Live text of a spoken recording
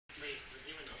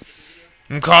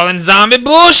I'm calling zombie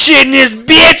bullshit in this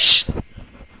bitch!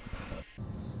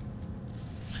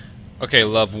 Okay,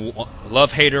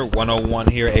 Love Hater 101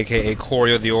 here, aka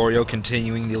Corio the Oreo,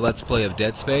 continuing the Let's Play of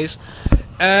Dead Space.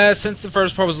 Since the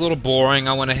first part was a little boring,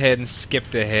 I went ahead and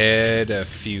skipped ahead a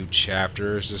few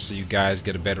chapters just so you guys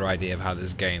get a better idea of how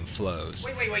this game flows.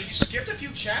 Wait, you skipped a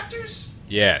few chapters?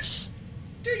 Yes.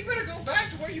 Dude, you better go back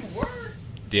to where you were.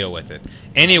 Deal with it.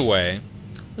 Anyway,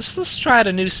 let's try out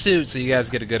a new suit so you guys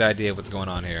get a good idea of what's going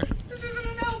on here. This isn't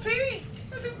an LP.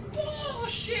 This is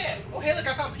bullshit. Oh, hey, look,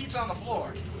 I found pizza on the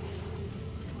floor.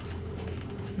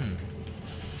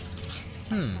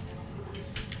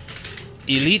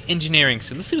 Elite engineering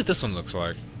suit. Let's see what this one looks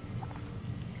like.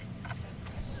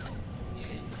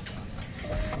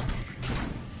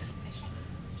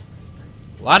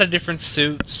 A lot of different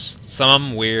suits. Some of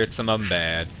them weird, some of them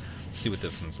bad. Let's see what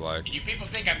this one's like. You people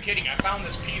think I'm kidding. I found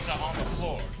this pizza on the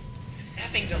floor. It's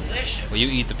effing delicious. Will you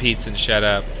eat the pizza and shut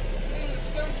up?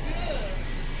 It's so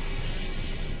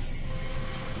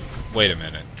good. Wait a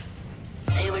minute.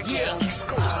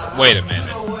 Exclusive. Wait a minute.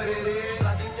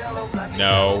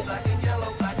 No.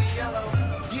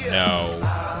 No.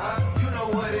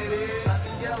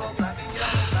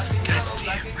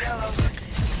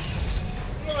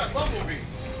 Bumblebee.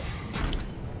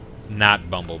 Not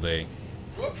Bumblebee.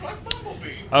 Looks like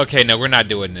Bumblebee. Okay, no, we're not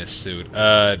doing this suit.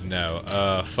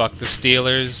 No. Fuck the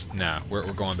Steelers. No,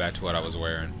 we're going back to what I was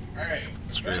wearing. Hey,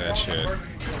 Screw that shit.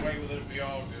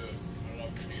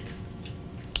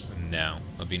 No,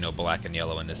 there'll be no black and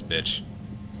yellow in this bitch.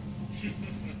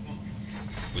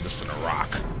 We listen to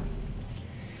rock. Are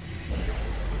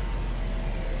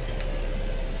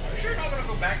you sure you're not gonna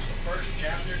go back to the first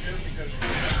chapter, dude? Because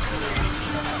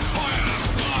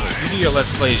You do your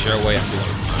Let's Plays your way, I'm doing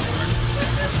it my way.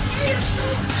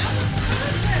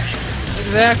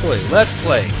 Exactly. Let's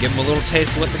Play. Give them a little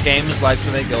taste of what the game is like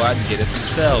so they go out and get it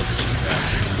themselves.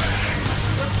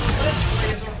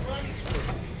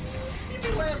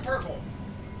 purple.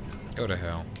 Go to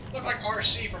hell. Look like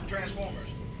RC from Transformers.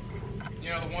 You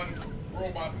know, the one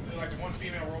robot, like the one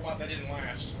female robot that didn't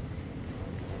last.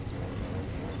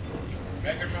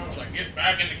 Megatron was like, get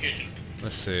back in the kitchen.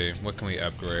 Let's see. What can we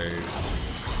upgrade?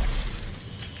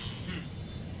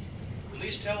 At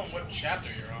least tell them what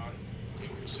chapter you're on. You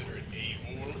consider it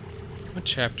a-hole. What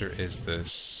chapter is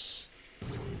this?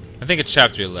 I think it's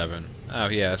chapter 11. Oh,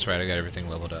 yeah, that's right. I got everything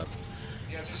leveled up.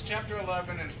 Yes, this is chapter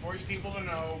 11, and for you people to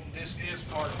know, this is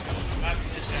part 2. After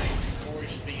this day,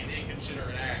 Corey's just being an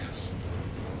inconsiderate ass.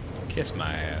 Kiss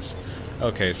my ass.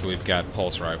 Okay, so we've got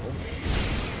pulse rifle.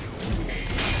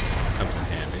 Comes in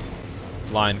handy.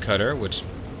 Line cutter, which...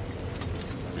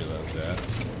 Reload that.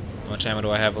 How much ammo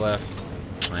do I have left?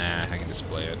 Nah, I can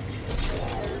display it.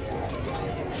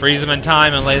 Freeze them in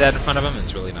time and lay that in front of them.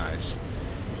 It's really nice.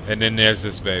 And then there's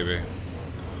this baby.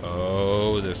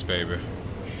 Oh, this baby.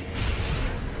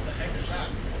 What the heck is that?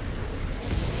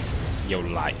 Your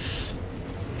life.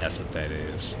 That's what that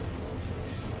is.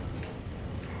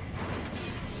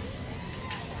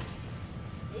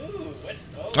 Ooh, what's...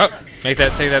 Oh, take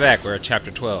that back. We're at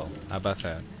chapter 12. How about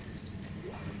that?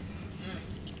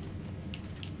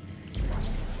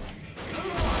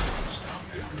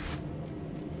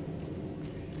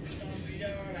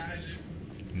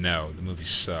 No, the movie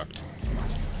sucked.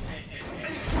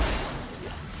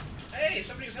 Hey,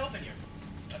 somebody was helping you.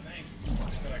 I think.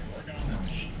 They're like working on that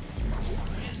machine.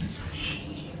 What is this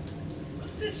machine?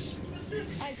 What's this? What's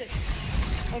this? Isaac,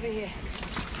 over here.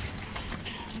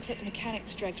 Looks like the mechanic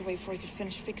was dragged away before he could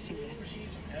finish fixing this. She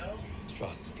needs some help.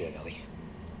 Strauss is dead, Ellie.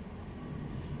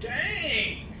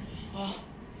 Dang! Oh,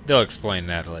 They'll explain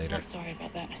that I'm later. not sorry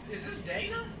about that. Is this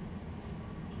Dana?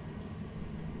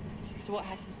 So what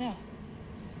happens now?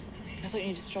 I thought you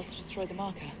needed Strauss to destroy the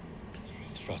marker.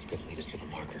 Strauss couldn't lead us to the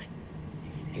marker.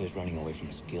 He was running away from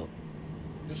his guilt.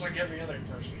 Just like every other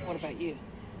person knows. What about you?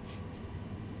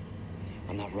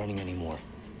 I'm not running anymore.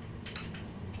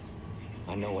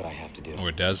 I know what I have to do.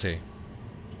 Or does he?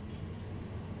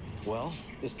 Well,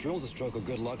 this drill's a stroke of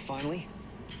good luck finally.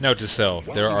 Note to self,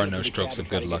 Why there don't we are get no to the strokes cab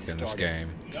of and good try luck to in get this started? game.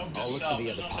 Note I'll to look for self, the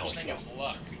there's other no power such thing as cell.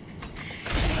 luck.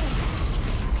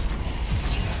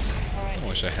 All right. I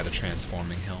wish I had a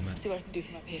transforming helmet. See what I can do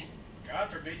from up here. God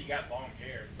forbid you got long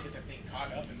hair. Get that thing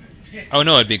caught up in it. Oh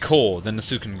no, it'd be cool. Then the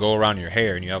suit can go around your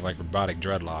hair and you have like robotic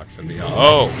dreadlocks. It'd be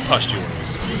oh,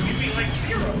 pustules. You'd be like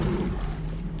Zero.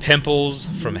 Pimples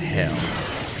from hell.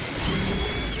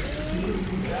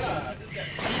 God, this guy.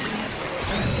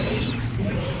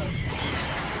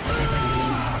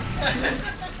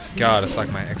 God, it's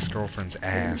like my ex-girlfriend's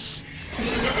ass. Oh,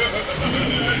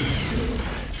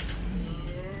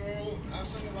 I've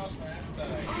suddenly lost my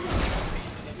appetite.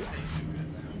 Pizza doesn't taste too good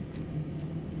now.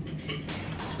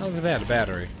 Oh, look at that, a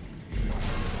battery.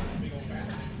 Big old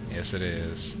battery. Yes, it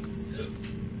is.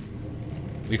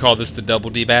 We call this the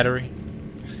Double D battery.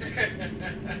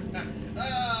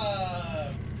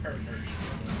 Pervert.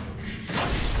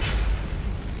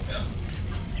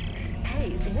 Hey,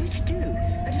 what did you do?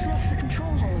 I just lost the control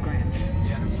holograms.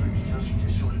 Yeah, the circuit junction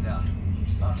just shorted out.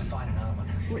 I'll have to find another one.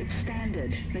 Well, it's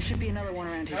standard. There should be another one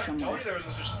around here I told somewhere. you there was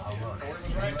no such thing. Corey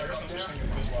was right. There is no such thing as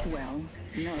a good luck. Well,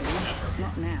 no,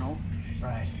 not now.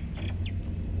 Right.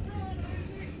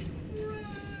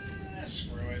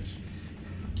 Screw it.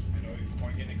 I know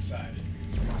you're getting excited.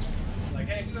 Like,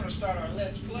 hey, we're gonna start our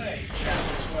Let's Play,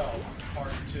 Chapter 12,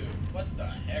 Part 2. What the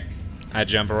heck? I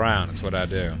jump around. That's what I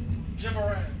do. Jump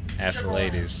around. Ask the Jump around.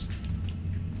 ladies.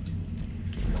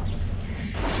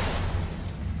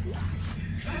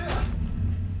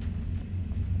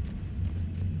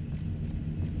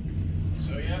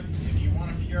 So, yeah, if you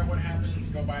want to figure out what happens,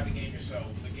 go buy the game yourself.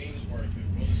 The game's worth it.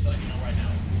 We'll just let you know right now.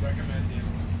 We recommend it.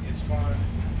 It's fun.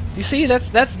 You see,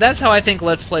 that's how I think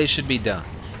Let's Play should be done.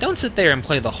 Don't sit there and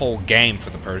play the whole game for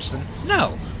the person.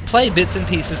 No, play bits and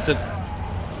pieces to.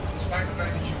 Despite the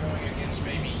fact that you're going against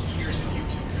maybe years of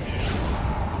YouTube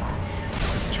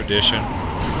Tradition.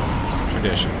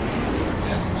 Tradition.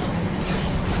 Yes, I'll say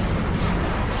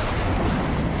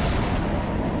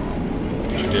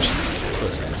Tradition.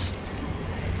 Pussies.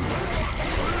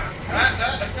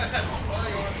 Well,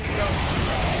 you want to go.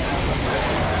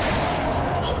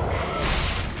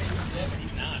 Yeah, but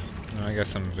he's not. I got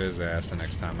some of his ass the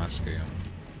next time I see him.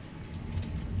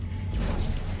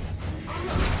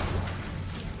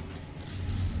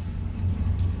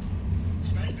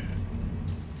 Smack that.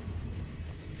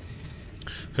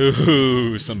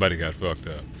 Ooh, somebody got fucked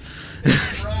up.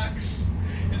 Rocks,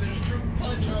 and there's fruit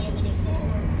punch all over the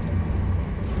floor.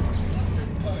 Love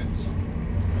fruit punch.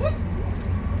 Whoop!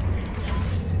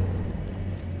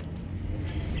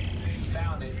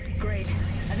 Found it. Great.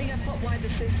 I think I've hot-wired the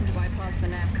system to bypass the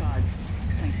nav cards.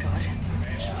 Thank God.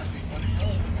 Man, she must be one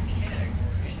hell of a mechanic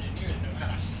or engineer to know how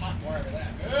to hotwire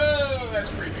that. Oh,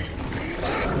 that's creepy.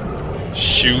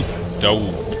 Shoot dope.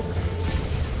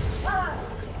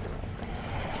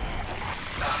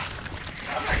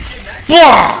 I'm not kidding. That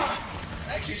Blah!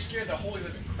 actually scared the holy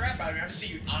living crap out of me. I just see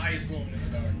your eyes glowing in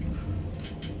the dark.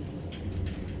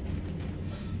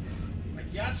 Like,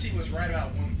 Yahtzee was right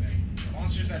about one thing. The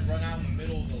monsters that run out in the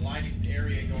middle of the lighted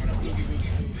area going up boogie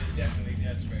boogie boo is definitely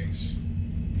Dead Space.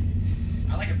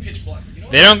 I like a pitch black. You know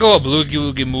what? They don't go a bloogie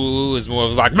woogie moo. It's more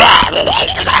of like. Not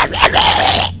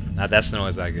that's the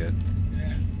noise I get.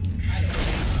 Yeah, I know.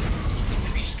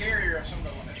 It'd be scarier if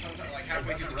sometimes, like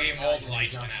halfway through the game, all the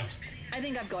lights went out. I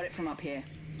think I've got it from up here.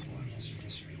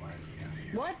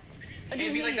 What? I It'd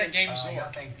didn't be hear like that you. game Zork.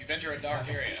 nothing. You enter a dark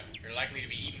area, you're likely to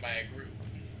be eaten by a group.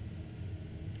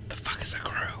 The fuck is a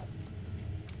crow?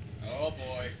 Oh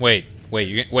boy. Wait,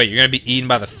 you're gonna be eaten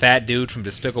by the fat dude from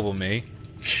Despicable Me?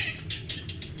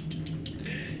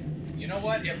 You know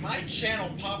what? If my channel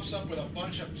pops up with a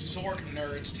bunch of Zork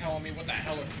nerds telling me what the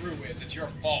hell a crew is, it's your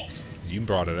fault. You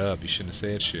brought it up. You shouldn't have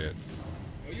said shit.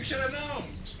 Well, you should have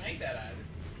known. Spank that either.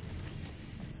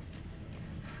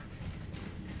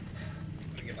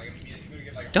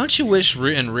 Don't you wish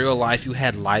in real life you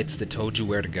had lights that told you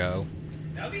where to go?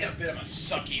 That would be a bit of a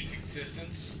sucky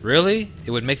existence. Really?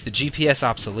 It would make the GPS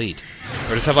obsolete.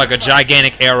 Or just have like a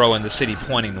gigantic arrow in the city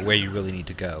pointing to where you really need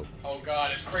to go. Oh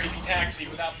god, it's Crazy Taxi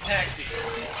without the taxi.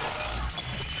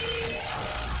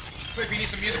 Quick, we need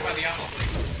some music by the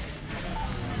opposite.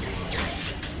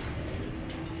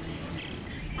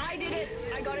 I did it.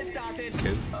 I got it started.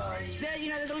 Cool. There, you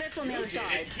know, there's a lift on the other did it.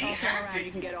 side. He I'll come hacked around. it.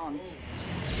 You can get on.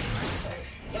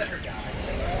 Let her die.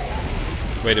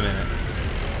 Wait a minute.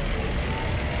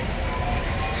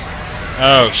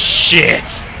 Oh shit!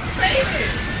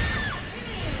 Babies!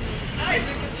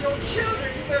 Isaac, it's your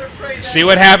children. You better pray that. See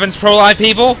what happens, pro-life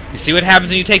people? You see what happens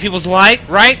when you take people's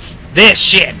rights? This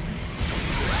shit! What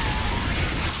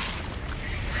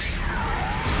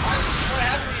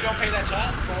happens when you don't pay that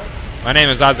child support? My name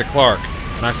is Isaac Clarke,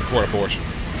 and I support abortion.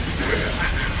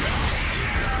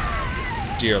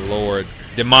 Dear Lord.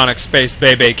 Demonic space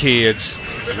baby kids.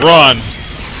 Run!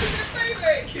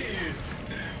 Baby kids!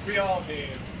 We all did.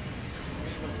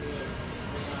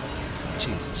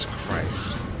 Jesus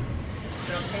Christ.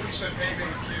 Yeah, when you said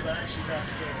baby's kids, I actually got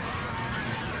scared.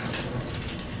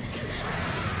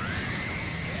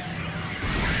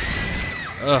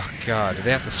 Oh god, do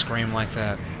they have to scream like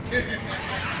that?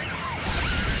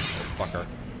 Fucker.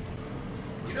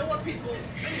 You know what, people?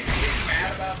 If you get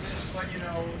mad about this, just like, you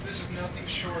know, this is nothing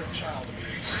short of child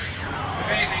abuse. If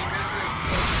anything, this is,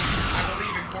 I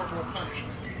believe in corporal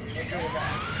punishment. Let's go with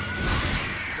that.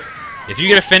 If you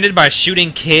get offended by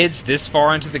shooting kids this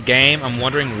far into the game, I'm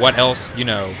wondering what else, you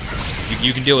know,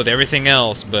 you can deal with everything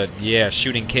else, but yeah,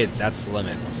 shooting kids, that's the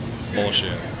limit.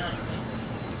 Bullshit.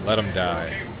 Let them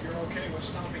die. You're okay with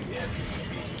stomping dead people to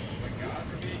pieces, but God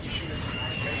forbid you shoot a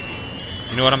demonic baby.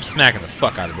 You know what? I'm smacking the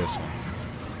fuck out of this one.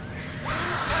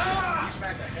 He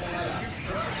smacked the hell out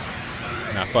of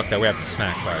you. Nah, fuck that. We have to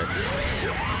smack fight.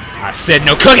 I said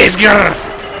no cookies, grr!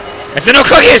 I said no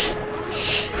cookies!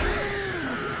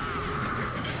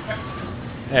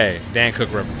 Hey, Dan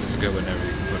Cook reference is a good one. Never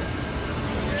you can put it.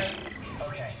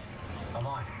 Okay, I'm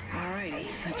on. Alrighty.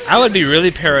 I would be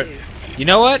really You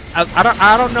know what?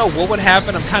 I don't know what would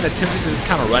happen. I'm kind of tempted to just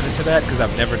kind of run into that because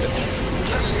I've never done it.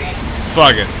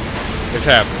 Fuck it. It's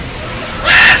happening.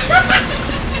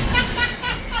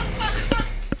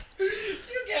 You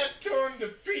got torn to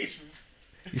pieces.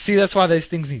 You see, that's why these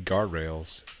things need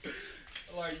guardrails.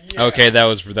 Like, yeah. Okay, that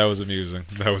was amusing.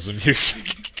 That was amusing.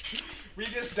 We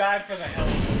just died for the hell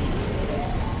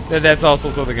of it. That's also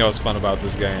something else fun about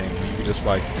this game. You can just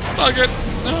like, fuck it.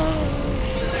 No.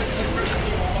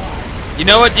 You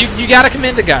know what? You gotta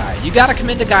commend the guy. You gotta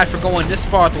commend the guy for going this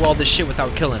far through all this shit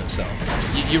without killing himself.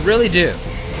 You really do.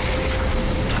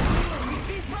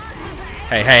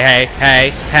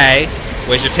 Hey.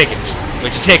 Where's your tickets?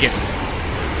 Where's your tickets?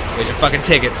 Where's your fucking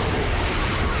tickets?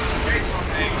 Hey, Tom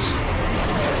Hanks.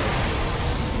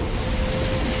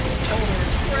 Polar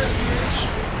Express, bitch.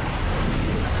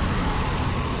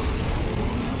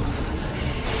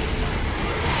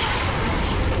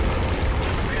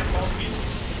 Man, all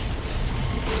pieces.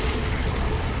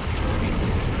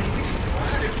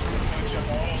 Why did we punch them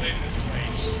all in this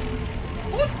place?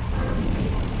 What?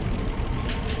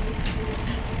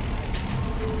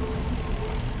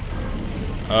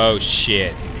 Oh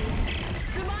shit.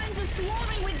 The mines are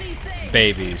swarming with these things.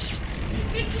 Babies.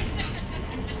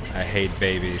 I hate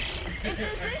babies. If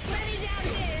there's this many down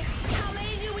here, how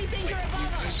many do we think are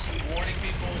above us? Just warning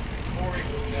people, Corey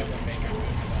will never make a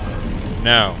good fight.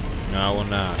 No, I will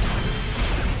not.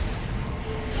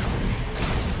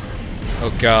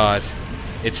 Oh god.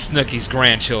 It's Snooky's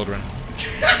grandchildren.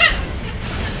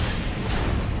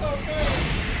 Oh no!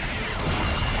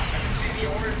 I can see the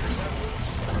orange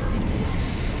resemblance.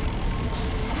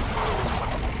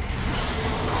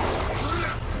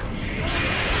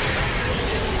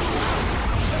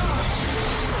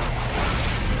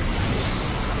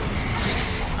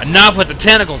 Enough with the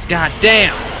tentacles, god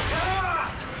damn!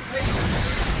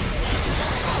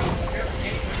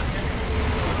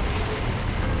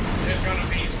 There's gonna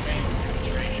be some anal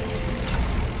penetration.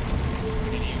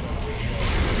 And you won't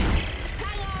control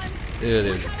Hang on. Ew,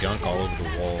 there's gunk all over the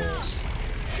walls.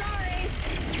 Sorry.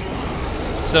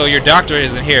 So your doctor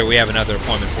isn't here. We have another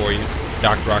appointment for you.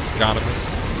 Dr.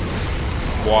 Octagonopus.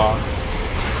 Bois.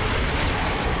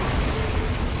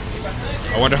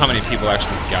 I wonder how many people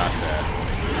actually got that.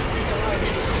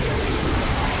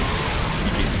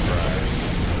 You'd be surprised.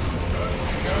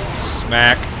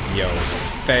 Smack yo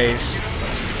face.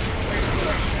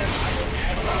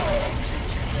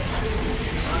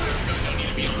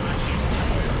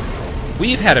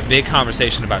 We've had a big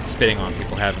conversation about spitting on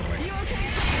people, haven't we?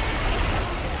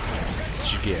 What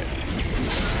did you get?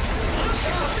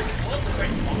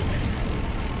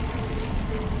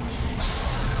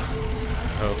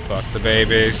 Oh, fuck the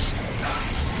babies.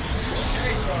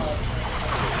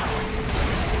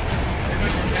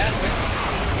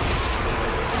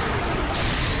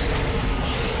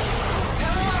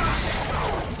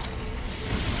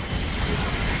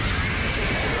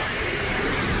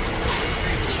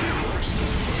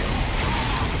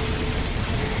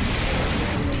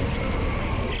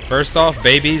 First off,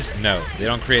 babies, no. They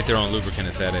don't create their own lubricant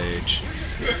at that age.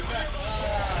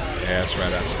 Yeah, that's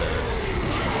right, I said it.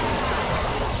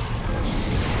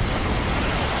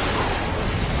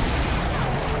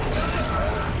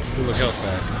 Ooh, look, health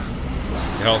pack.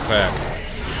 The health pack.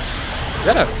 Is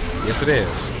that a... Yes, it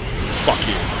is. Fuck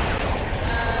you.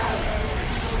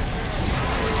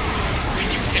 You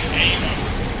can aim them.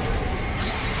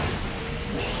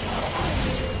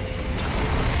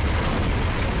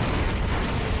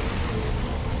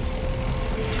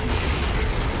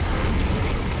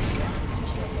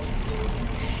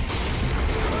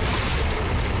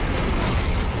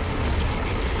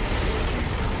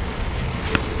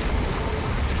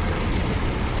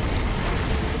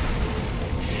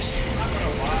 I'm not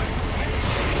gonna lie, I just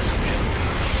think this bit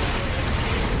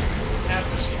have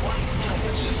this one tunnel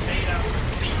that's just made out of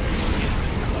meat skins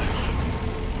and flesh.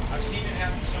 I've seen it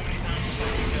happen so many times, so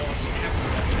many kills. I've seen it happen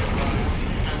with every I've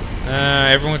seen it happen.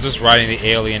 Everyone's just riding the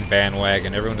alien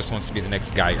bandwagon. Everyone just wants to be the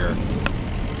next Geiger. Was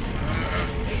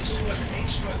it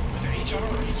HR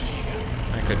or HG guy?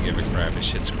 I couldn't give a crap. This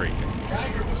shit's creepy.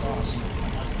 Geiger was awesome.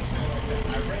 I was gonna say it like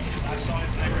that. I saw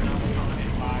his Necronomicon,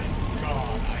 and my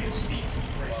God, I have seen some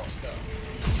crazy stuff.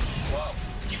 Whoa.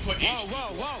 He put Whoa,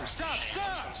 stop, I was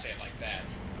stop! gonna say it like that.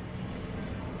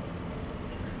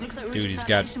 Looks like Dude, he's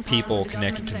got people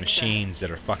connected to machines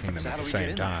that are fucking them at the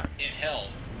same time. In hell.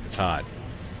 It's hot.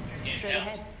 In Straight hell.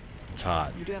 ahead. It's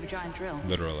hot. You do have a giant drill.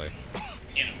 Literally.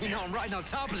 In You know I'm riding on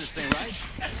top of this thing, right?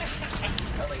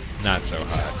 Not so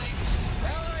hot.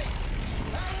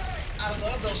 I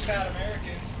love those fat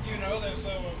Americans. You know they're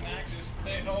so obnoxious.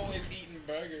 They're always eating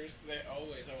burgers. They're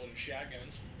always holding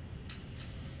shotguns.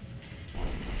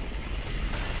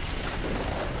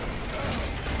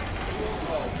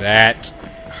 That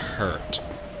hurt. You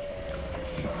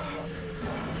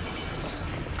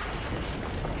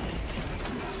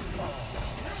know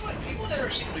what? People never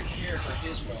seem to care for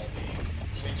his well-being.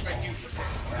 They expect you for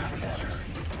crap.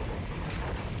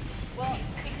 Well,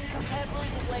 we can compare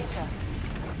bruises later.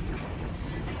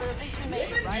 But at least we made it,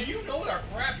 Woman, right? do you know the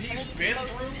crap he's been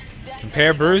through?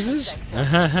 Compare bruises?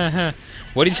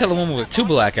 What do you tell a woman with two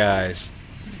black eyes?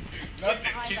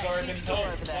 Nothing. She's already been told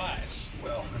twice.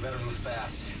 Well, we better move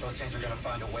fast. Those things are gonna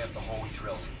find a way up the hole we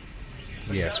drilled.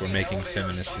 Yes, we're making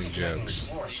feministly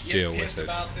jokes. Deal with Pissed it.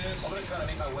 about this? I'm gonna try to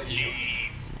make my way to you.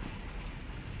 Leave.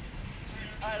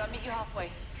 All right, I'll meet you halfway.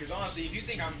 Because honestly, if you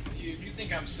think I'm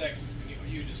sexist, then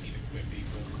you just need to quit,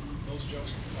 people. Those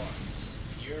jokes are fun.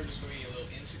 You're just going to be a little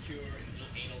insecure and a little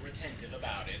anal retentive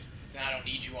about it. Then I don't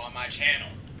need you on my channel.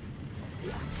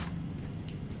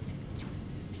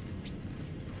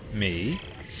 Me?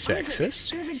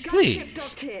 Sexist?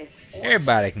 Please.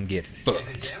 Everybody can get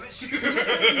fucked.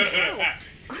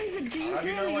 I'll have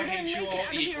you know I hate you all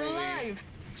equally.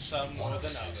 Some more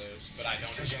than others, but I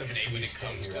don't discriminate when it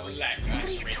comes to the black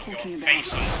guys raking your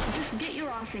face off. Just get your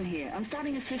ass in here. I'm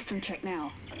starting a system check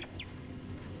now.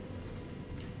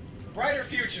 Brighter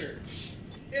futures.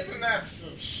 Isn't that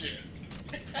some shit?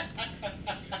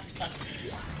 I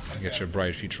got your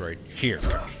bright future right here.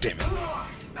 Damn it.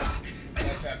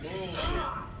 That's that bullshit.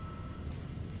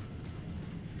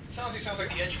 Sounds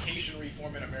like the education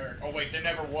reform in America. Oh wait, there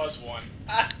never was one.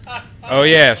 Oh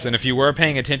yes, and if you were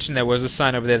paying attention, there was a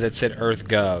sign over there that said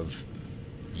EarthGov.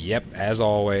 Yep, as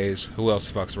always. Who else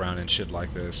fucks around in shit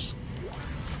like this?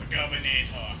 The governor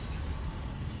talk.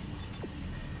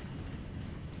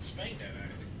 Spank that,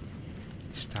 Isaac.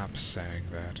 Stop saying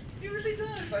that. He really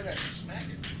does. Like that. Smack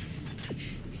it.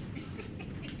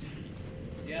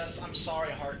 Yes, I'm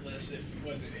sorry, Heartless. If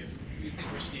you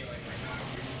think we're stealing right now,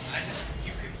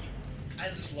 I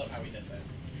just love how he does that.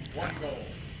 One goal,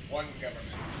 one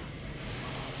government,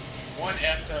 one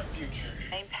effed up future.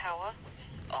 Main power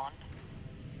on.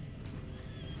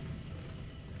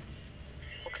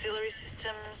 Auxiliary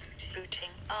systems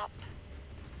booting up.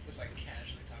 Just like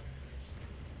casually talking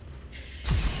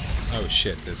to this. Oh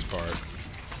shit, this part.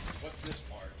 What's this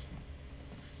part?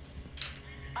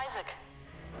 Isaac,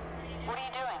 what are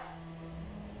you doing?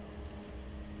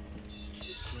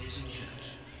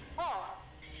 Whoa.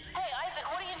 Hey, Isaac,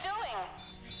 what are you doing?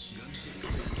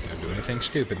 Don't do anything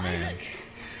stupid, man.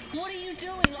 What are you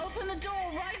doing? Open the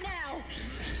door right now!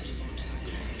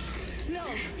 No!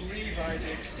 Leave,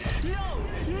 Isaac. No!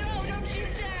 No! Don't you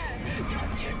dare!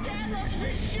 Don't you dare leave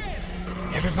this ship!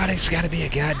 Everybody's gotta be a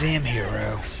goddamn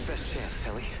hero. It's your best chance,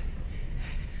 Ellie.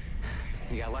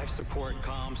 You got life support,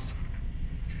 comms.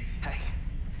 Hey,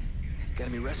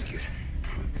 gotta be rescued.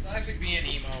 Is Isaac being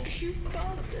emo? You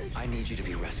bastard! I need you to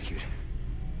be rescued.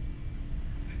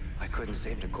 I couldn't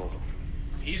save Nicole.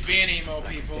 He's being emo, I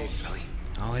can people. save you, Ellie.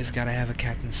 Always gotta have a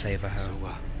Captain Save-A-Ho.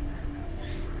 So,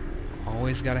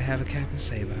 Always gotta have a Captain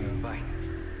Save-A-Ho. bye.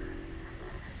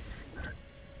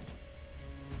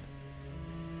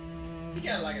 He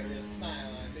got like a little smile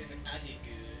on his face, like, I did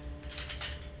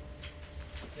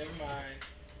good. Never mind.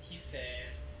 He's sad.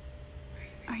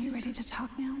 Are you ready to talk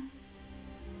now?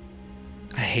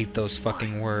 I hate those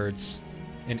fucking words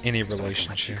in any So I can let you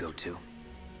relationship. go too.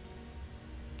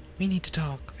 We need to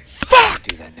talk.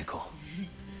 Do that, Nicole.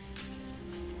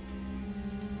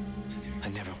 I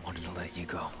never wanted to let you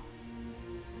go.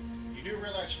 You do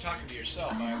realize you're talking to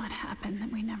yourself, A lot Isaac. happened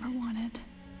that we never wanted.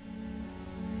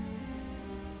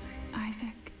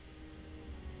 Isaac.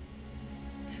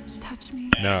 Touch me.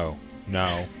 No,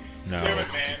 no, no, Do it,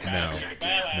 man. no,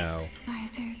 No. no.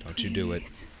 Isaac. Don't you do it.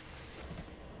 please.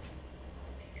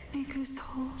 Make us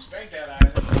whole. Spank that,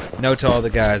 Isaac. No to all the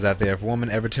guys out there. If a woman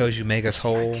ever tells you make us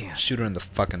whole, I can't. shoot her in the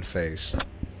fucking face.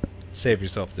 Save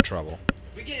yourself the trouble.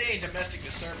 If we get any domestic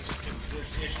disturbances to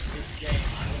this game,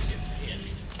 I'm gonna get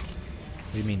pissed.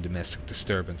 What do you mean domestic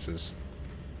disturbances?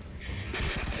 I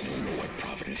don't know what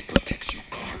Providence protects you,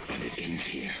 Clark, but it ends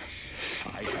here.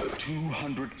 I have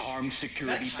 200 armed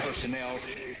security personnel.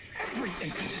 Every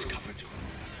entrance is covered.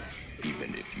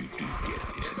 Even if you do get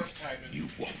Yeah, in, that's Tideman. you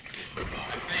won't live I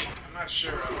long. think. I'm not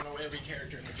sure. I don't know every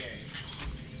character in the game.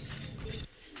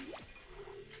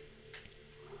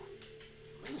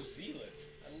 Ooh, Zealot.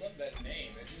 I love that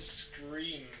name. It just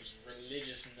screams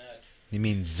religious nut. You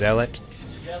mean zealot?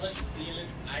 Zealot,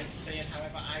 Zealot, I say it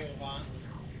however I want.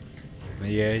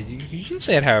 Yeah, you can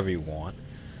say it however you want.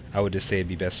 I would just say it'd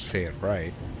be best to say it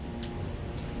right.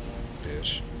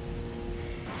 Bitch.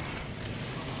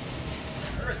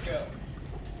 Earth go.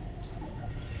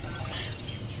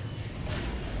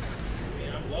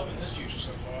 Man, I'm loving this future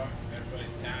so far.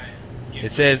 Everybody's dying. Getting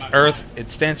It says hit by Earth. fire. It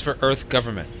stands for Earth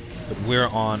government, but we're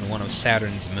on one of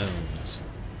Saturn's moons.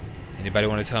 Anybody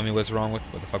want to tell me what's wrong with?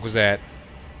 What the fuck was that?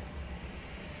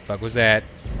 Fuck was that?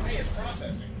 Hey, it's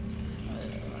processing.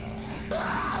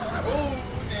 Oh,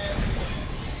 nasty.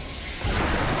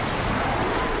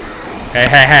 Hey,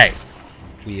 hey, hey!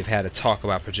 We have had a talk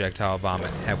about projectile vomit,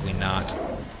 have we not?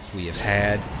 We have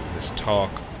had this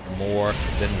talk more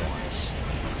than once.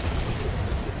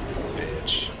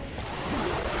 Bitch.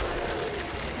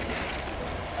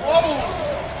 Oh!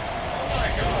 Oh my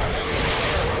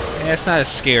god. Yeah, it's not as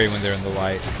scary when they're in the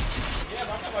light. Yeah, but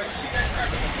I'm talking about, you see that crack?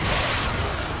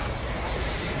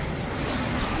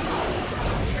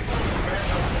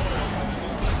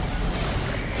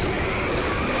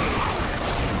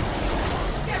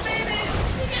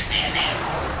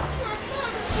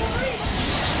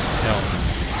 No.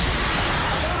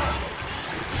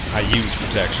 I use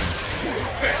protection.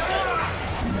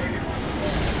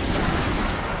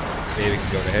 Baby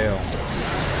can go to hell.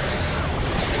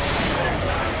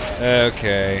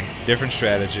 Okay, different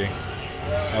strategy.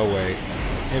 Oh wait,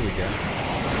 here we go.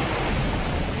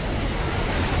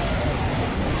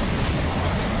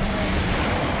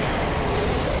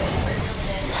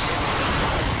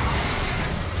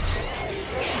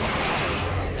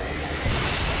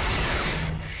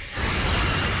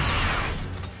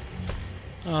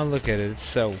 Oh, look at it. It's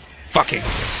so fucking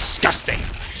disgusting.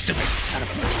 Stupid son of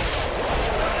a...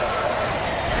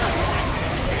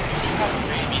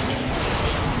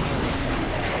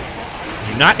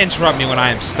 Do not interrupt me when I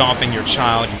am stomping your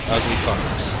child, you ugly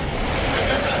fuckers.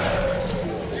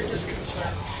 They're just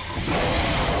concerned.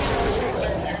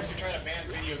 Concerned parents who try to ban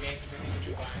video games because they think they're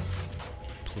too violent.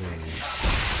 Please.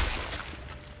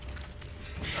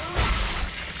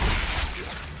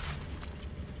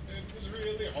 It was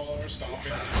really hard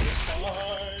stomping through the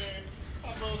spine.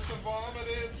 I must have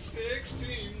vomited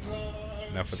 16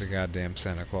 times. Enough with the goddamn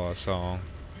Santa Claus song.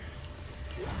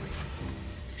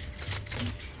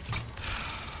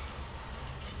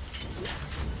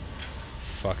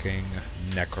 Fucking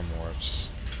necromorphs.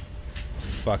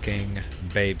 Fucking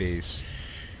babies.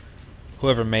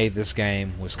 Whoever made this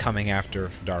game was coming after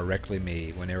directly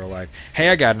me when they were like, hey,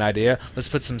 I got an idea. Let's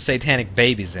put some satanic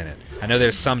babies in it. I know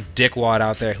there's some dickwad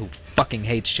out there who fucking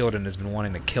hates children and has been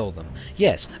wanting to kill them.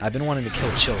 Yes, I've been wanting to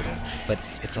kill children, but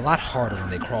it's a lot harder when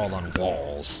they crawl on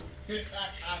walls.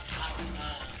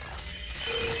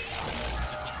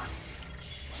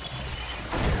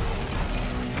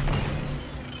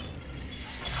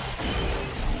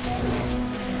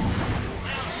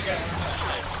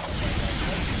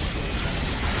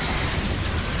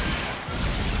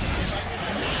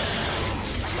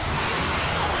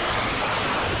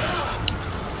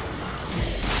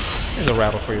 There's a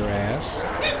rattle for your ass.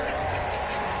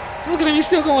 Look at him, he's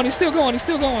still going, he's still going, he's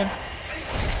still going.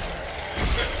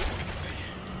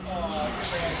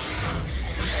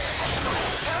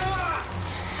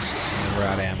 We're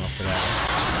out of ammo for that.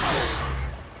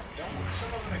 Don't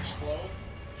some of them explode?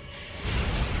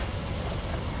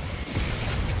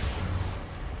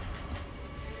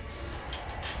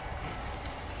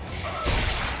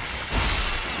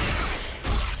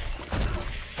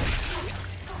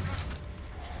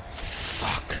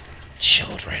 Fuck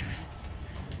children.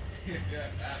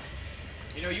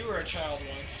 You know, you were a child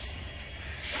once.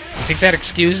 You think that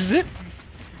excuses it?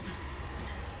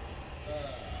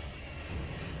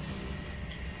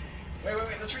 Wait,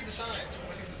 let's read the signs. I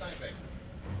want to see what the signs say.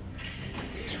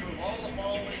 Please remove all the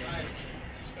following items from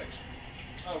inspection.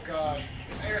 Oh god.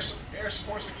 This air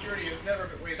support security has never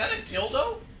been... Wait, is that a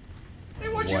dildo? They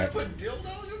want you to What? put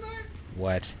dildos in there?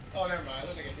 What? Oh, never mind.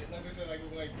 Look like they said, like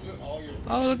put all your...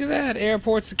 Oh, look at that.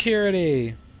 Airport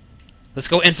security. Let's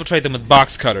go infiltrate them with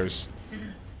box cutters.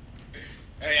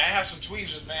 Hey, I have some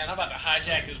tweezers, man. I'm about to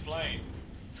hijack this plane.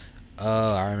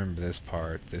 Oh, I remember this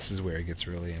part. This is where it gets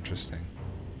really interesting.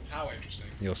 How interesting.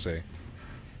 You'll see.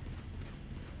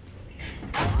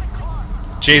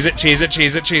 Cheese it, cheese it,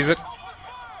 cheese it, cheese it.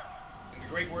 In the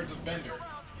great words of Bender.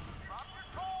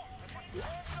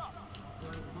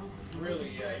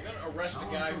 Really, yeah. You're gonna arrest a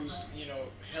guy who's, you know,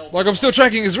 held... Like, I'm still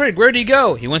tracking his rig. Where'd he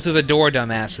go? He went through the door,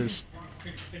 dumbasses.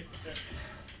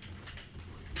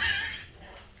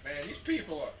 Man, these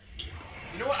people are...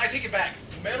 You know what? I take it back.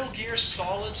 Metal Gear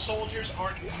Solid soldiers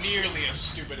aren't nearly as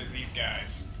stupid as these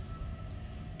guys.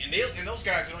 And those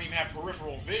guys don't even have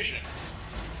peripheral vision.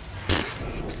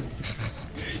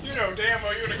 You know damn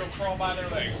well you're gonna go crawl by their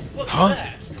legs. Look at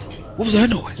that. What was that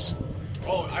noise?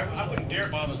 Oh, I wouldn't dare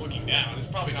bother looking down. It's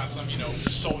probably not some, you know,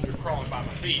 soldier crawling by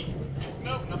my feet.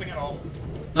 Nope, nothing at all.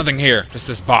 Nothing here. Just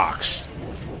this box.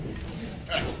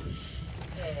 Oh, God.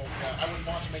 I would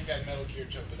want to make that Metal Gear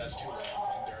joke, but that's too loud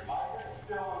and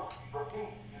dirty.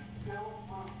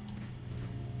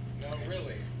 No,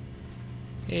 really.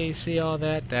 Hey, you see all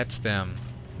that? That's them.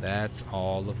 That's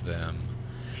all of them.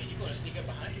 Hey, you gonna sneak up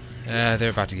behind you?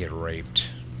 They're about to get raped.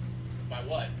 By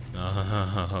what?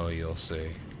 Oh, you'll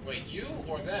see. Wait, you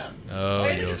or them? Oh,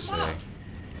 Wait, you'll see.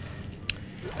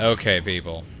 Okay,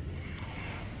 people.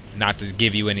 Not to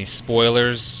give you any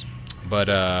spoilers, but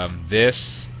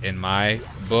this, in my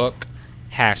book,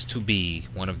 has to be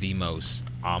one of the most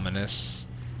ominous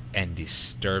and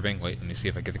disturbing... Wait, let me see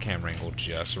if I get the camera angle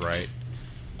just right.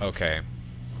 Okay.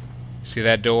 See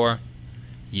that door?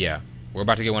 Yeah. We're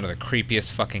about to get one of the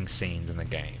creepiest fucking scenes in the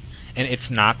game. And it's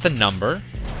not the number,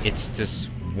 it's just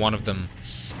one of them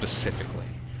specifically.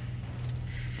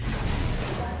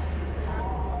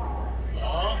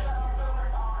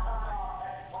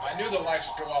 I knew the lights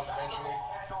would go off eventually.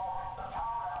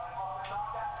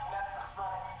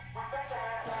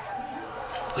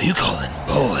 Who you calling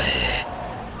boy?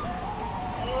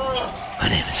 My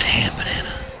name is Ham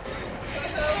Banana.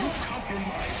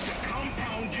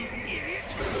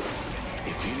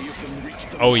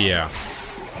 Oh yeah.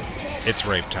 It's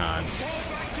rape time.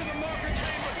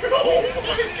 Oh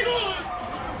my god!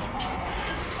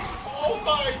 Oh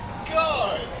my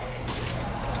god!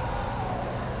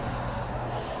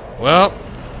 Well,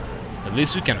 at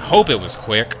least we can hope it was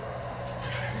quick.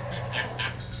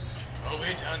 Are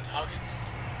we done talking?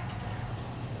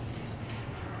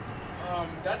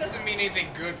 That doesn't mean anything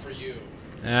good for you.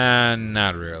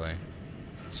 Not really.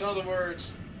 So in other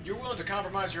words, you're willing to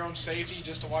compromise your own safety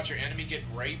just to watch your enemy get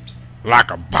raped? Like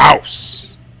a boss!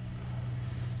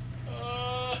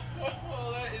 Oh,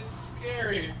 that is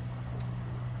scary.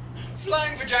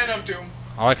 Flying vagina of doom.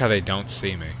 I like how they don't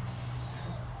see me.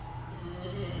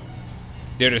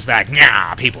 They're just like,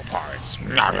 nah, people parts.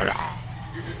 Nah, nah, nah.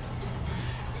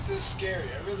 This is scary.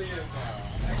 It really is now.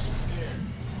 I'm actually scared.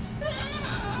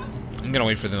 I'm gonna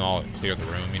wait for them all to clear the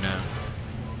room, you know?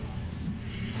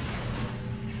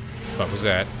 What was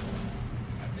that?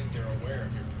 I think they're aware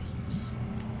of your presence.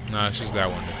 No, it's just that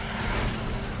one.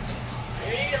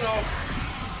 Hey, hello.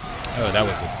 Oh, that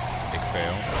was a big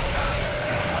fail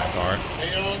on my part.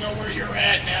 They don't know where you're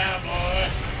at now, boy.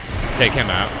 Take him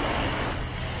out.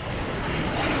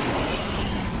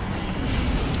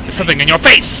 There's something in your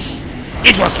face!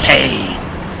 It was pain!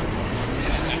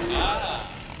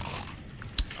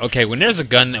 Okay, when there's a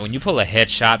gun, when you pull a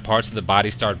headshot, parts of the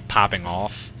body start popping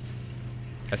off.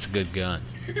 That's a good gun.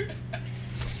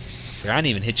 It's like, I didn't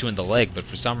even hit you in the leg, but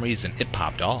for some reason, it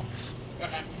popped off.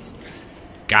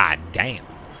 God damn.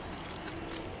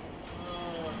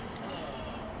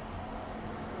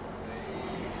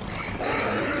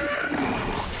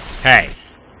 Hey.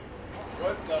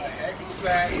 What the heck was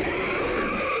that?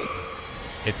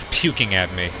 It's puking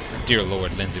at me. Dear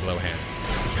Lord, Lindsay Lohan.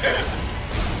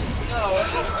 No,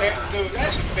 dude,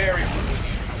 that's very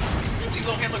rude. Lindsay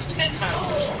Lohan looks 10 times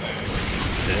worse than that.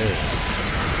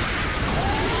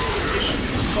 It should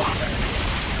be so bad.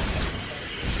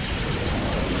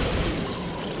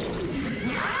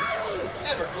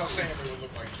 Never Cassandra would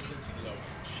look like Lindsay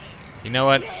Lohan. You know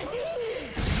what?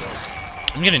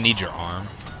 I'm gonna need your arm.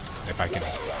 If I can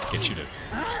get you to...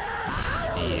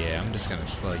 Yeah, I'm just gonna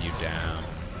slow you down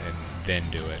and then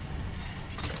do it.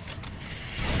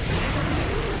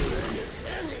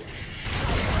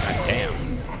 God damn.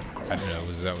 I didn't know it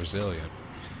was that resilient.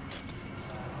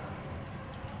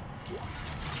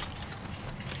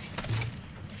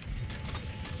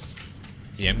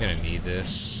 Yeah, I'm gonna need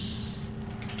this.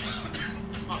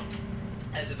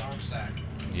 As his arm sack.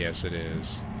 Yes, it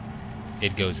is.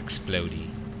 It goes explodey.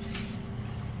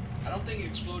 I don't think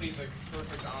explodey is like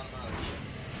perfect onomatopoeia.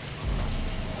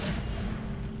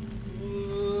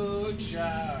 Ooh,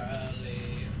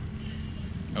 Charlie.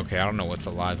 Okay, I don't know what's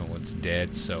alive and what's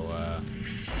dead, so, oh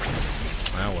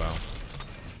well.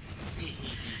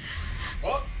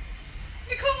 Oh!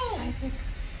 Nicole! Isaac,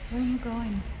 where are you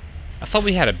going? I thought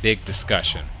we had a big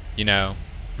discussion, you know?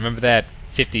 Remember that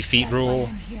 50 feet That's why rule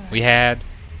I'm here. we had?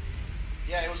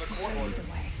 Yeah, it was a court order. Either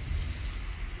way.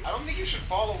 I don't think you should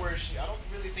follow where she. I don't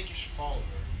really think you should follow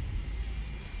her.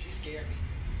 She scared me.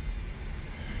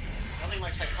 Nothing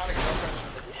like psychotic girlfriends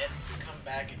from the dead who come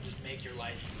back and just make your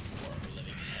life even more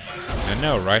living in hell. I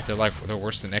know, right? They're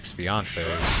worse than ex-fiancés.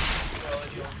 Well,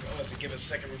 if you'll to give us a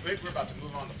second real quick, we're about to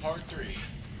move on to part 3.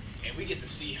 And we get to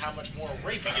see how much more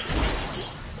rape he gets with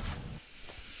this.